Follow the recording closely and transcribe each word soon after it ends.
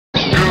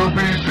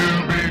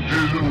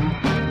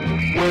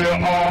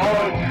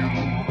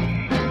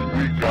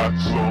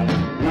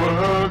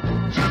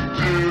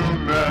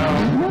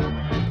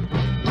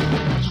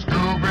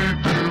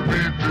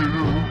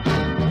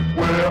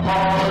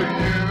are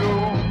you?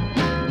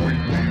 We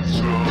need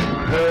some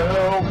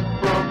help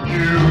from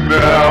you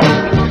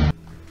now.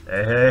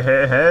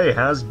 Hey,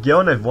 how's it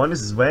going everyone?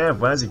 This is Ram,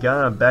 how's it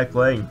going? I'm back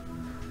playing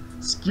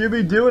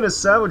Scooby doing a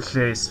cyber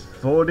chase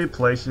for the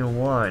PlayStation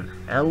 1.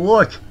 And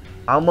look,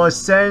 I'm a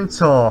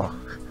centaur.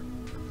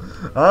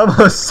 I'm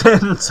a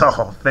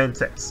centaur.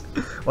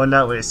 Fantastic. Well,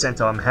 not really a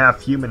centaur, I'm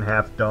half human,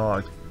 half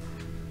dog.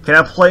 Can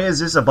I play as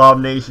this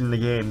abomination in the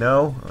game?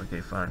 No?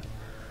 Okay, fine.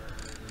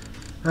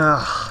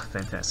 Ah,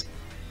 fantastic.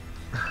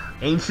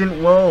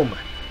 Ancient Rome.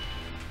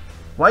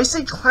 Why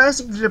say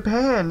classic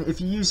Japan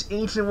if you use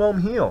ancient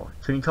Rome here?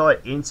 Can you call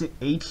it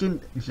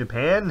ancient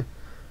Japan?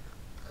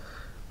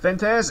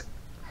 Fantastic.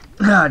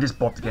 I just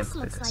bopped again. This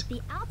looks like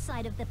the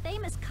outside of the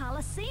famous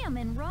Colosseum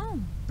in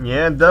Rome.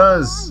 Yeah, it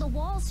does. Along the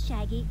walls,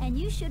 Shaggy, and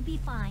you should be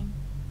fine.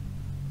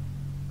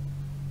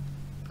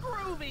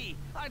 Groovy!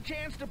 A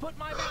chance to put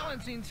my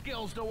balancing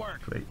skills to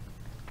work. Wait.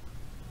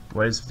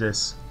 What is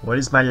this? What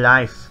is my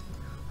life?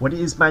 What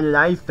is my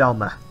life,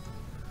 Velma?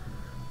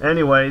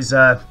 Anyways,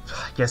 I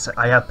guess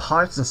I have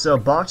parts instead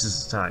of boxes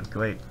this time.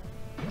 Great.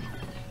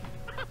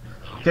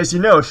 Because you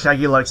know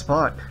Shaggy likes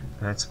pot.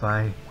 That's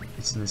why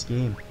it's in this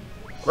game.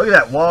 Look at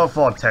that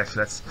waterfall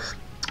texture.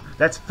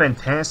 That's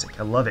fantastic.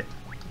 I love it.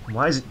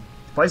 Why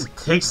does it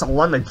take so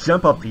long to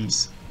jump up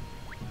these?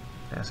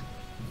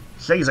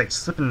 Shaggy's like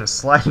slipping and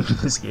sliding in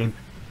this game.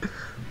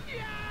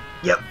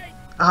 Yep.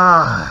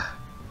 Ah.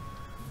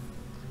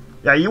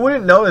 Yeah, you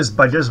wouldn't notice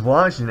by just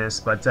watching this,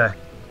 but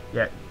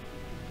yeah.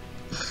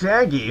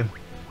 Shaggy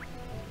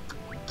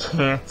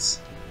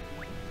can't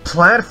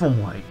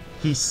platform right.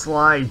 He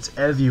slides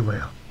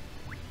everywhere.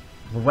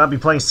 We'll be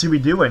playing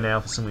Scooby right now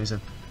for some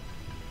reason.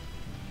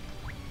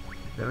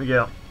 There we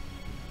go.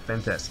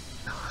 Fantastic.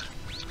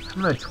 How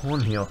am I torn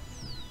here?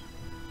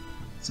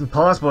 It's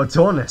impossible to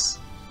torn this.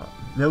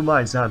 No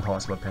mind, it's not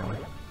impossible apparently.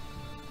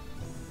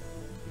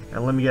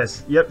 And let me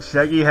guess. Yep,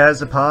 Shaggy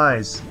has the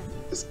pies.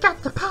 He's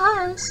got the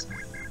pies.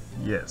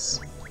 Yes.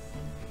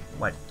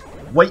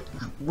 Wait,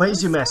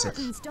 where's your message?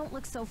 Skeletons don't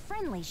look so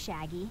friendly,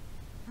 Shaggy.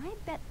 I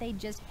bet they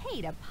just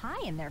hate a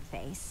pie in their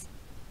face.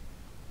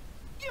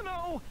 You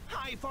know,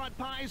 I thought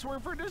pies were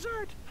for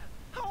dessert.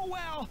 Oh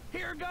well,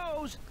 here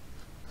goes.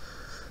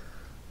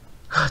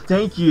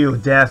 Thank you,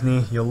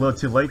 Daphne. You're a little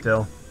too late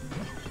though.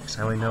 Because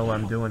I only know what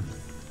I'm doing.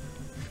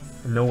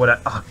 I know what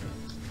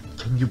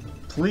can you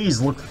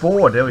please look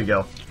forward? There we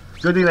go.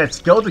 Good thing that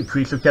skeleton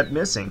creature kept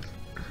missing.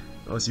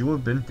 Or else you would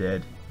have been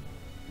dead.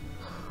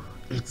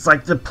 It's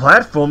like the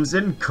platforms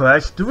in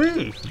Crash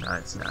 3. No,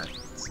 it's not.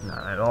 It's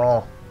not at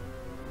all.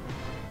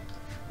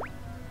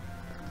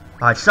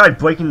 I tried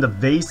breaking the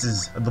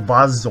vases, the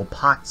vases or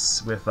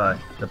pots with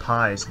the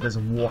pies. It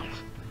doesn't work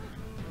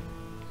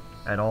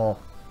at all.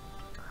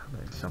 I'm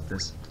gonna jump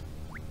this.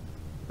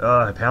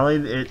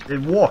 Apparently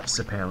it works.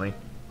 Apparently,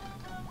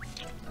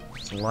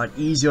 it's a lot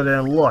easier than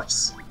it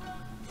looks.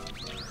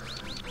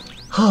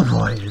 Oh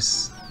boy,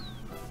 this.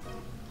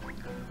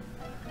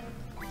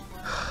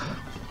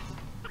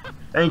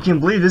 And you can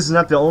believe this is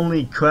not the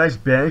only Crash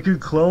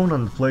Bandicoot clone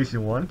on the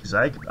PlayStation 1, because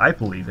I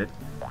believe it.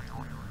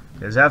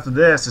 Because after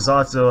this, there's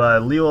also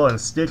Lilo and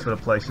Stitch for the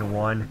PlayStation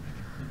 1,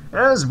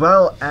 as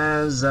well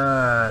as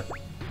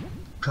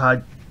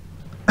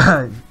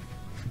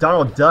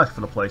Donald Duck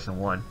for the PlayStation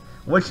 1,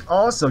 which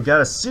also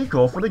got a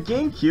sequel for the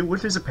GameCube,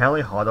 which is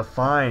apparently hard to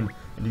find.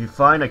 And if you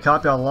find a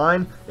copy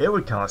online, it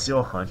would cost you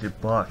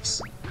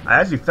 $100.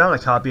 I actually found a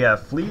copy at a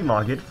flea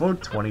market for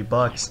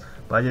 $20,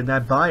 but I did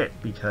not buy it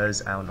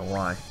because I don't know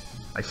why.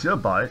 I should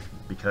have bought it,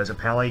 because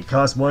apparently it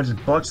costs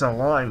 $100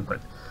 online, but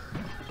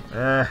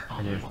I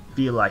didn't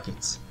feel like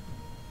it.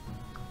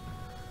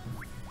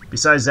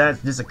 Besides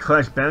that, this is a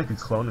Crash Bandicoot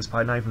clone, it's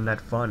probably not even that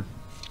fun.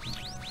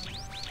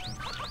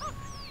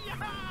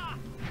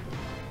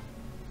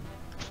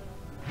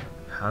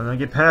 How do I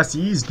get past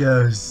these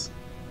guys?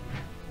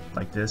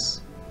 Like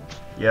this?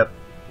 Yep,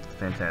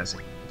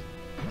 fantastic.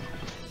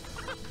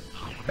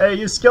 Hey,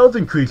 you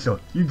skeleton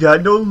creature! You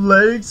got no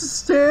legs to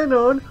stand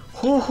on!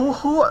 Ho ho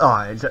ho! Oh,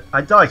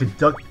 I thought I could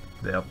duck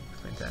there.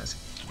 Fantastic.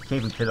 I can't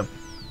even hit him.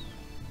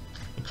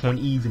 I can't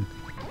even.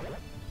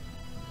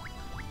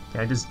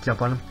 Can I just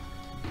jump on him?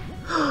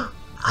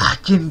 I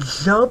can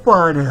jump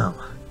on him!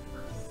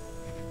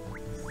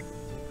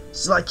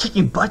 It's like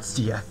kicking butts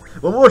to you.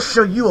 Well, we'll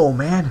show you, old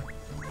man.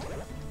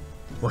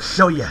 We'll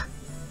show you.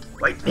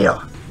 Right there.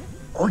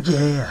 Oh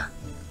yeah.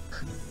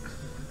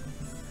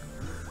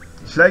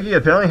 Shaggy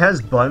apparently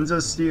has buns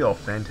of steel.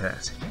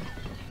 Fantastic.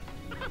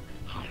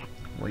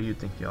 What do you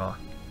think you are?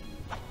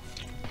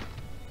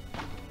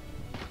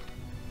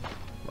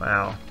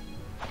 Wow.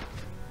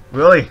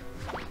 Really?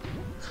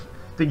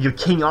 Think you're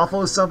King Arthur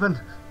or something?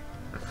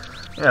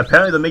 Yeah,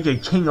 apparently they're making a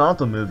King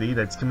Arthur movie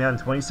that's coming out in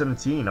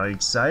 2017. Are you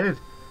excited?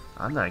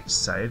 I'm not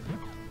excited.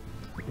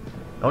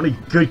 The only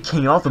good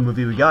King Arthur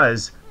movie we got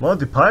is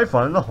Monty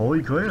Python and the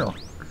Holy Grail.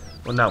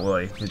 Well, not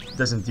really. It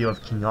doesn't deal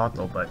with King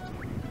Arthur, but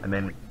I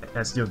mean, it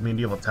has to do with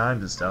medieval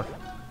times and stuff.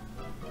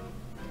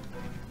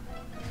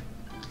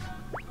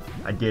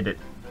 I did it.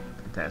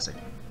 Fantastic.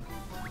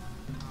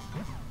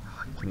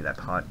 Oh, give me that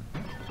pot.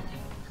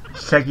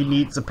 Shaggy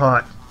needs a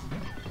pot.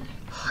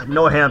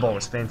 No handball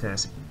was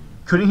fantastic.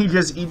 Couldn't he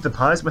just eat the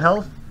pies for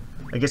health?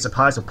 I guess the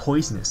pies are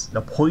poisonous.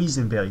 The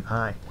poison berry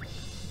pie.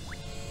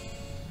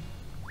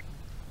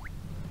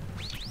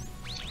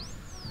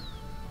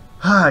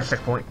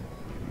 Checkpoint.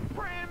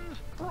 Friends,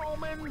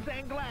 Romans,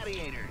 and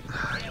gladiators,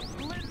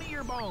 lend me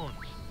your bones.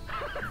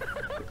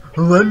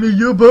 Lend me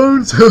your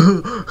bones.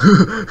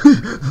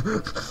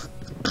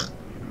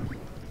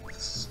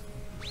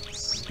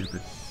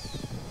 Stupid.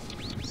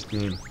 This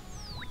game.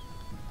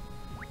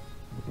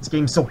 This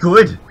game's so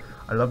good.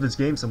 I love this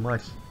game so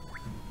much.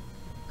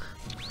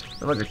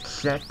 I like a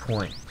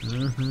checkpoint.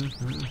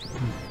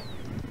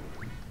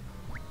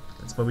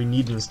 That's what we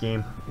need in this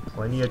game.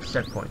 Plenty of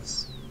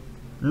checkpoints.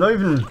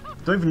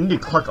 Don't even need to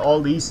collect all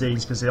these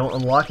things because they don't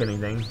unlock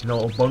anything.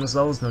 No bonus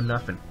levels, no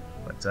nothing.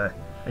 But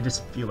I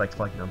just feel like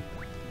collecting them.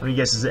 Let me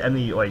guess, is it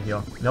enemy right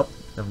here? Nope,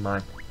 never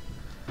mind.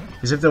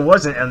 Because if there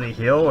was an enemy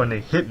here and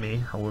they hit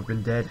me, I would have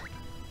been dead.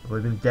 I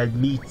would have been dead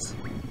meat.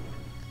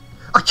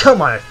 Oh,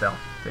 come on, I fell.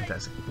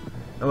 Fantastic.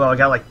 Oh, well, I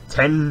got like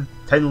 10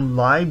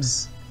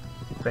 lives.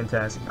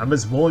 Fantastic. I'm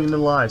just rolling the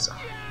lives.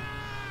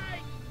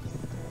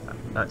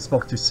 I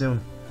spoke too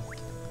soon.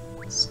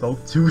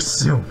 Spoke too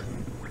soon.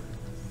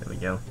 There we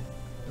go.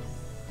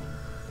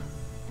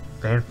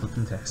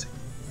 Fan-fucking-tastic.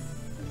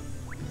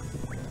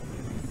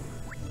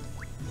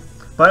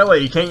 By the way,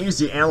 you can't use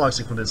the analog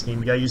stick for this game.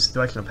 You gotta use the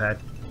directional pad.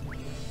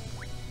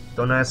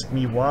 Don't ask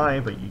me why,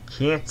 but you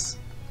can't.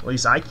 At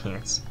least I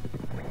can't.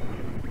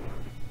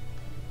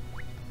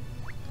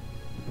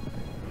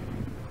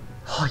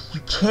 Oh,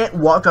 you can't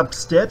walk up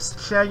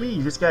steps, Shaggy?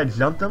 You just gotta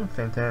jump them?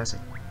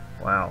 Fantastic.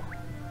 Wow.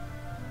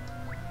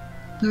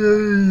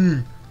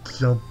 Yay!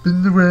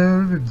 Jumping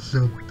around and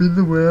jumping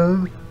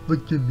around.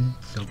 Look at me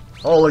jump.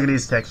 Oh, look at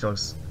these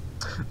textures.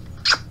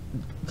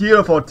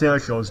 Beautiful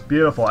textures.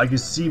 Beautiful. I can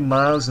see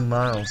miles and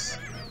miles.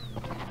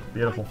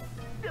 Beautiful.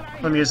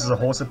 Let me guess, there's a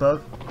horse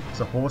above.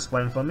 There's a horse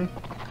right in front of me.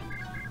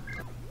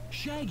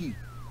 Shaggy,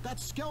 that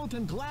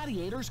skeleton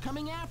gladiator's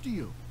coming after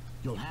you.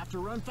 You'll have to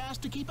run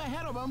fast to keep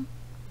ahead of him.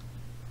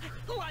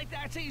 Like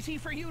that's easy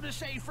for you to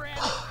say, friend.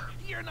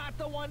 You're not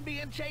the one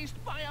being chased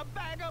by a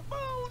bag of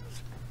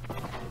bones.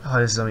 Oh,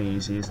 this is gonna be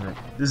easy, isn't it?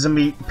 This is gonna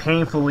be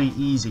painfully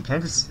easy. Can I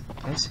just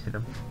hit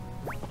him?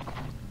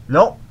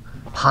 Nope.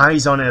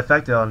 Pies aren't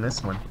affected on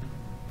this one.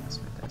 That's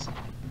fantastic.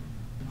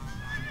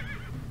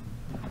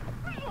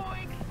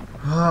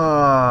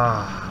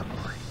 Ah,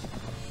 boy.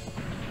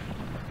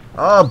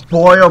 Oh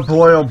boy! Oh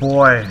boy! Oh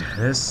boy!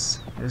 This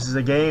is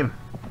a game.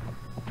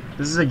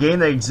 This is a game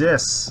that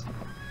exists.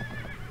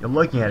 You're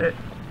looking at it.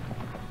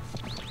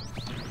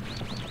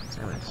 It's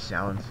not a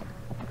challenge.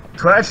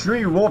 Crash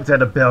 3 Warped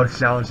had a better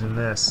challenge than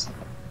this.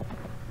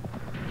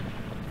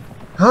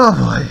 Oh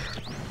boy.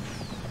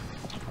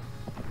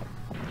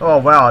 Oh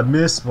wow, I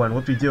missed one.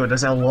 What do we do? It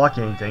doesn't unlock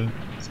anything.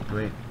 It's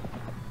great.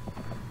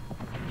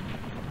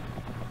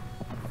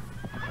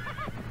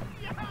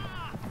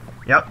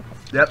 Yep,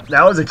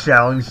 that was a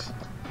challenge.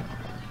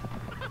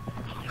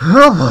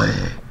 Oh boy.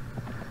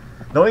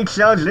 The only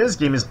challenge in this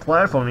game is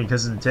platforming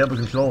because of the table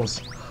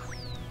controls.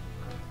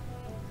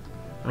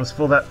 I almost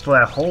fell for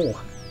that hole.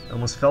 I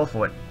almost fell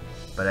for it.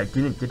 But I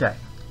didn't, did I?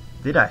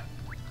 Did I?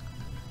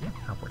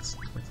 Oh, what's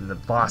in the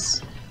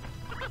boss?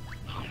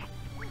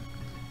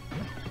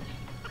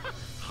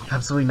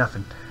 Absolutely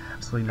nothing.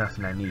 Absolutely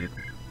nothing I needed.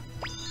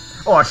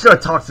 Oh, I should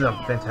have talked to them.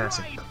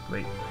 Fantastic.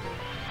 Great.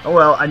 Oh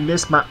well, I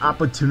missed my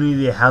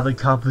opportunity to have a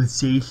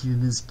conversation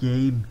in this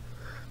game.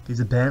 Because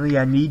apparently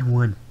I need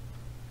one.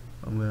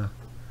 Oh well.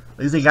 At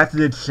least I got to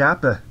the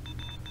chopper.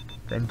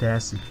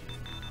 Fantastic.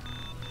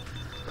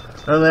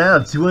 Oh wow,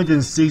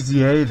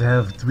 268 out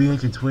of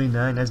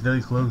 329, that's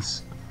very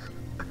close.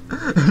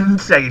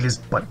 Shaggy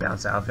just butt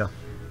bounce out of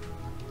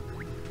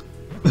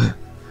here.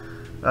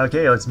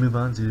 Okay, let's move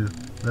on to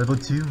level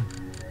 2.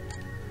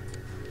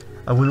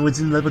 I wonder what's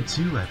in level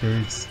 2. I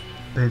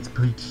bet it's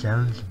pretty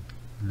challenging,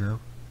 you know?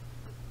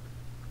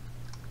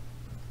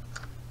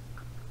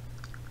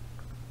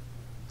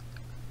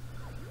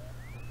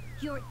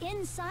 You're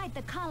inside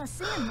the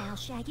Coliseum now,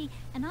 Shaggy,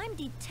 and I'm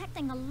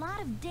detecting a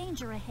lot of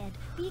danger ahead.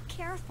 Be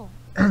careful.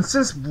 And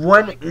since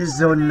when is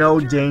there no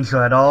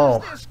danger at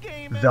all,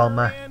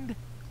 Velma?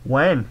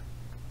 When?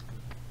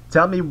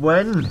 Tell me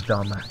when,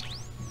 Velma.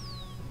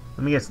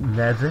 Let me guess,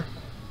 never?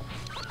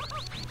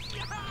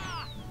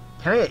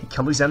 Can I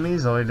kill these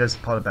enemies, or are they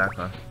just part of the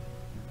background?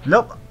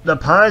 Nope, the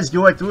pies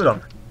go right through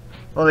them.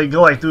 Well, they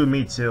go right through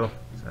me too,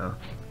 so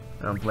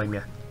I don't blame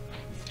you.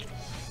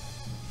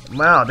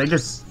 Wow,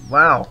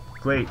 wow.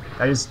 Great.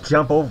 I just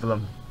jump over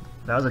them.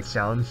 That was a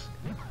challenge.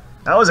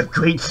 That was a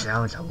great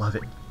challenge. I love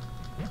it.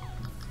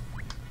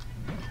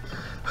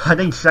 I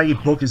think Shaggy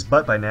broke his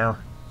butt by now.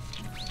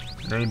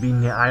 Maybe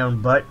the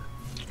iron butt.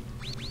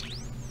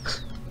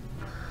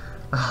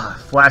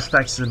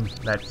 Flashbacks to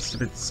that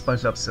stupid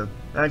SpongeBob episode.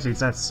 Actually,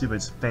 it's not stupid.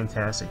 It's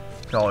fantastic.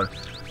 Call her.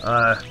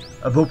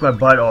 I broke my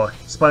butt, or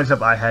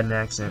SpongeBob, I had an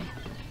accident.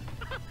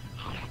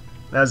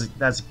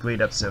 That's a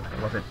great episode.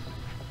 I love it.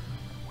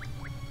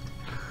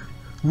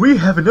 We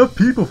have enough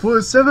people for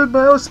a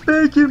 7-mile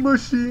spanking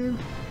machine.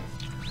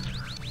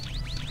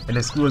 And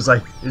then Scooby's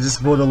like, is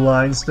this where the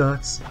line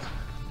starts?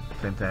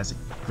 Fantastic.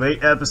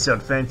 Great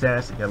episode,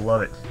 fantastic, I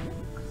love it.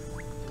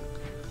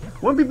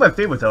 Wouldn't be my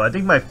favorite though. I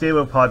think my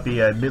favorite would probably be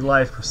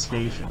Midlife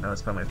Crustacean. That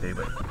was probably my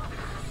favorite.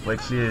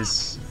 Which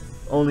is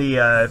only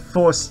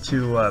forced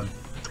to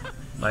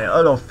my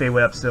other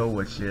favorite episode,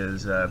 which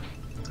is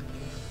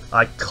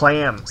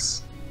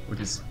Clams,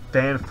 which is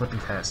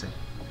fan-flipping-tastic.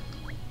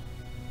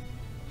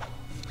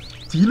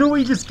 Do you know what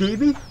you just gave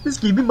me? This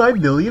gave me my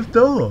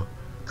 $1,000,000.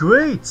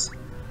 Great!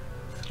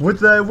 What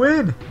did I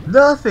win?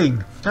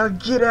 Nothing! Now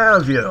get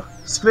out of here!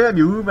 Scram,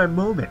 you ruined my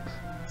moment.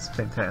 It's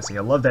fantastic. I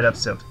love that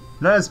episode.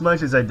 Not as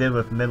much as I did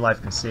with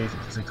Midlife Crustacean,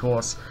 because of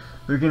course,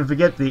 we can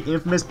forget the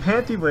infamous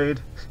panty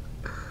raid.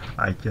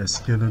 I guess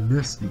gonna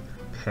miss the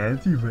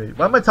panty raid.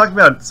 Why am I talking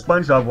about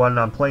SpongeBob when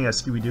I'm playing a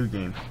Scooby-Doo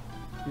game?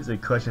 These are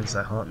questions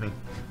that haunt me.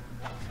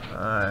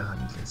 Let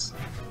me just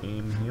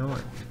aim here.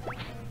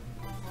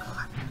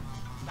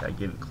 Gotta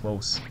get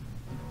close.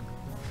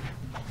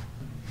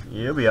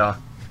 Here we are.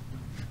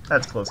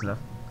 That's close enough.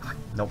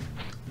 Nope.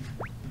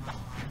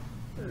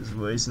 There's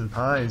wasting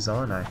pies,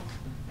 aren't I?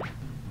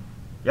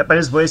 Yep, I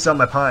just wasted all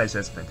my pies.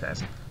 That's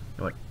fantastic. You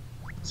know what?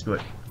 Screw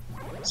it.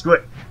 Screw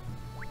it.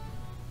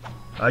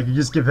 I can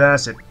just get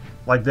past it.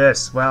 Like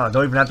this. Wow, I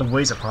don't even have to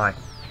waste a pie.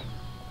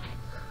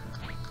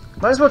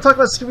 Might as well talk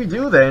about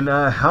Scooby-Doo then.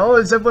 How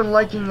is everyone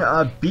liking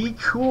Be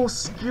Cool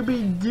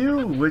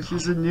Scooby-Doo, which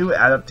is a new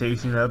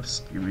adaptation of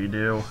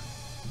Scooby-Doo?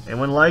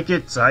 Anyone like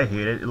it? I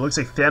hate it. It looks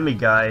like Family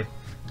Guy.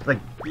 Like,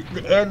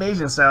 the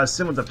animation style is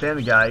similar to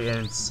Family Guy,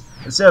 and it's,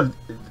 instead of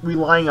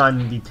relying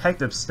on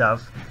detective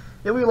stuff,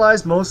 it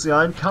relies mostly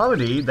on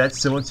comedy that's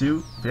similar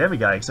to Family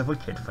Guy, except for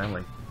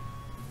kid-friendly.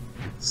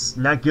 It's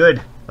not good,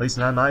 at least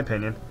not in my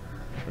opinion.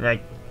 And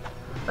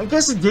I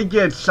guess it did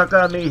get chucked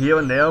on me here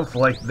and there for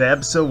like the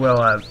episode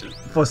where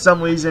for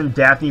some reason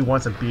Daphne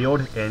wants a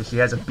beard and she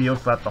has a beard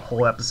throughout the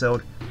whole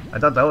episode. I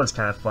thought that was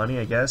kind of funny,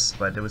 I guess,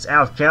 but it was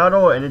out of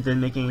character and it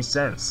didn't make any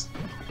sense.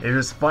 It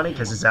was funny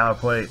because it's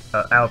out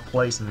of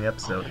place in the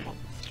episode.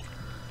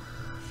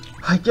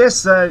 I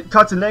guess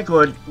Cartoon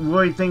Network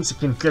really thinks it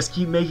can just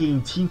keep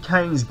making Teen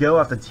Titans Go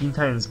after Teen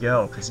Titans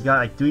Go, because you got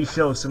like 3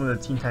 shows similar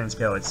to Teen Titans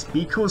Go. It's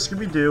Be Cool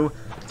Scooby-Doo,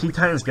 Teen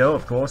Titans Go,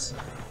 of course,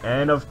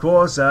 and of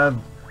course, what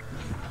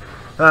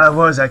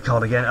is that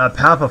called again?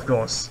 Powerpuff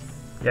Girls.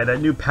 Yeah,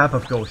 that new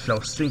Powerpuff Girls show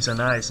stinks so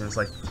nice, and it's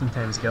like Teen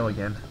Titans Go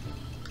again.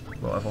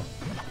 Whatever.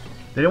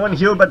 Did anyone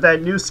hear about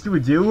that new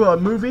Scooby-Doo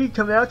movie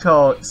coming out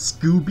called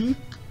Scooby?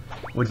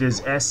 Which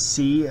is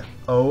S-C-O-O-B-Y?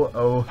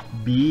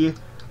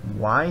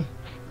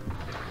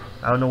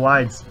 I don't know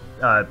why it's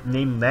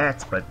named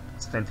that, but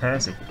it's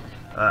fantastic.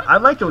 I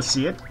might go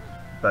see it,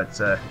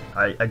 but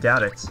I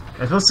doubt it. It's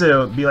supposed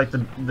to be like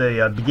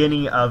the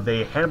beginning of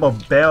a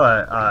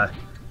Hanna-Barbera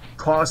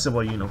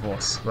crossover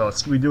universe. Well,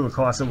 Scooby-Doo a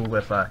crossover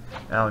with, I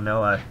don't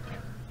know,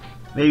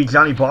 maybe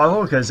Johnny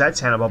Bravo, because that's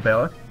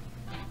Hanna-Barbera.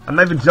 I'm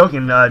not even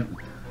joking.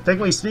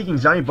 Technically speaking,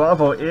 Johnny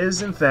Bravo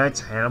is, in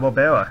fact,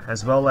 Hanna-Barbera,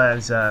 as well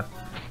as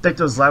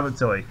Dexter's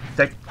Laboratory.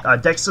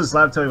 Dexter's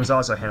Laboratory was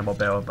also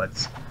Hanna-Barbera,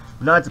 but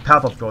not at the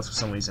Powerpuff Girls for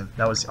some reason.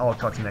 That was all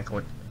Cartoon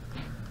Network.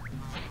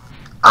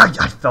 I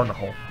fell in the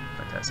hole.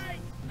 Fantastic.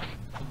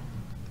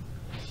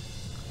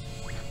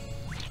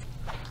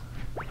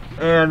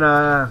 And,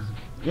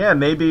 yeah,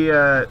 maybe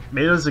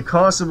there's a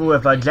crossover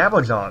with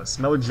Jabberjaws.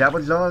 Remember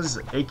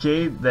Jabberjaws,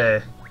 aka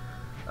the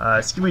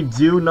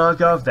Scooby-Doo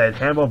knockoff that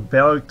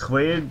Hanna-Barbera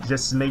created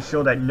just to make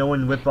sure that no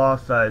one ripped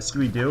off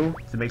Scooby-Doo,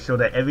 to make sure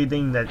that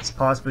everything that's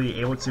possibly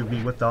able to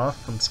be ripped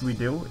off from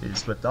Scooby-Doo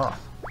is ripped off.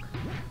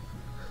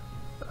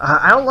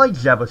 I don't like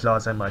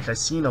Jabberjaws that much. I've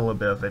seen a little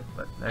bit of it,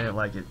 but I didn't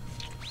like it.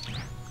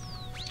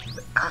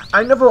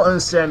 I never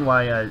understand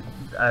why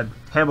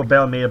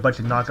Hanna-Barbera made a bunch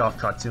of knockoff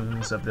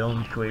cartoons of their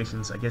own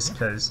creations. I guess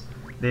because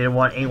they didn't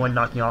want anyone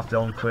knocking off their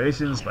own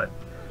creations, but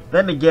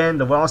then again,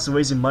 they were also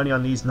raising money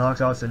on these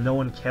knockoffs that no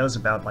one cares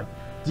about. Like,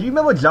 do you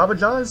remember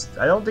Jabberjaws?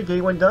 I don't think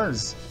anyone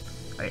does.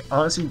 I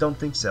honestly don't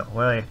think so.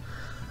 Well, anyway,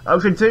 I'll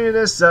continue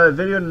this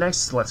video in the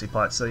next Let's Play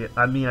part. So, yeah,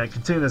 I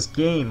continue this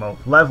game or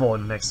level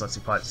in the next Let's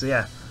Play part. So,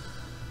 yeah.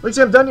 Looks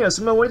like I'm done here,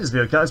 so I'm gonna rate this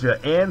video, comment this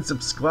video, and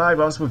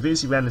subscribe. Also, for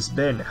VC Ram has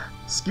been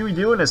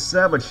Scooby-Doo and a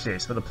Savage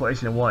Chase for the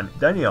PlayStation 1.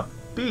 Done here.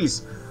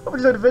 Peace. Hope you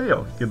enjoyed the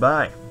video.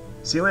 Goodbye.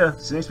 See you later.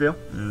 See you next video.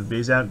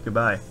 Peace out.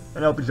 Goodbye.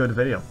 And I hope you enjoyed the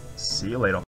video. See you later.